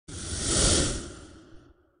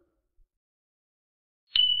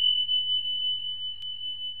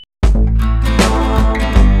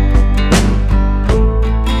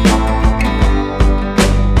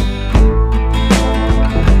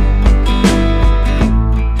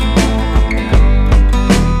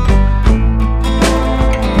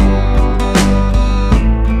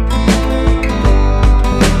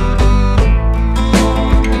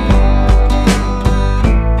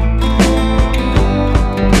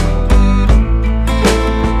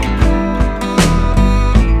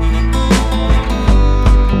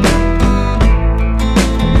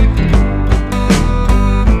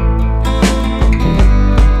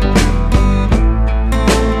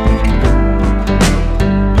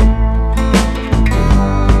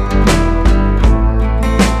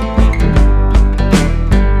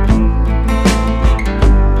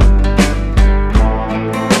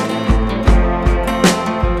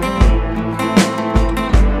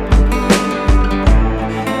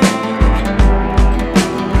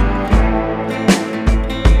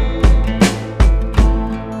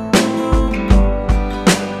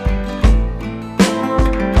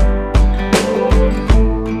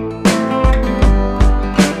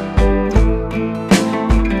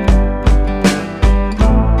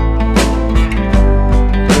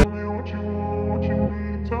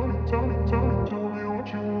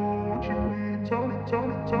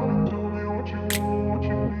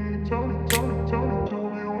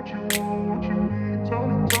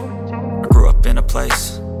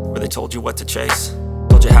place where they told you what to chase,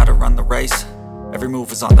 told you how to run the race. Every move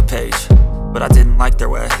was on the page, but I didn't like their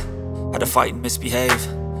way. Had to fight and misbehave,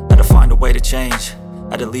 had to find a way to change,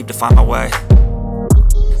 had to leave to find my way.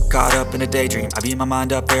 Caught up in a daydream, I beat my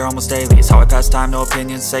mind up there almost daily. It's how I pass time, no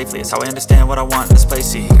opinions safely. It's how I understand what I want in this place,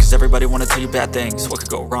 see. Cause everybody wanna tell you bad things, what could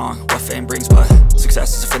go wrong, what fame brings. But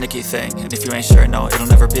success is a finicky thing, and if you ain't sure, no, it'll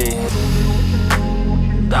never be.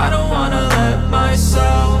 I don't wanna let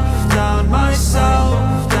myself down myself.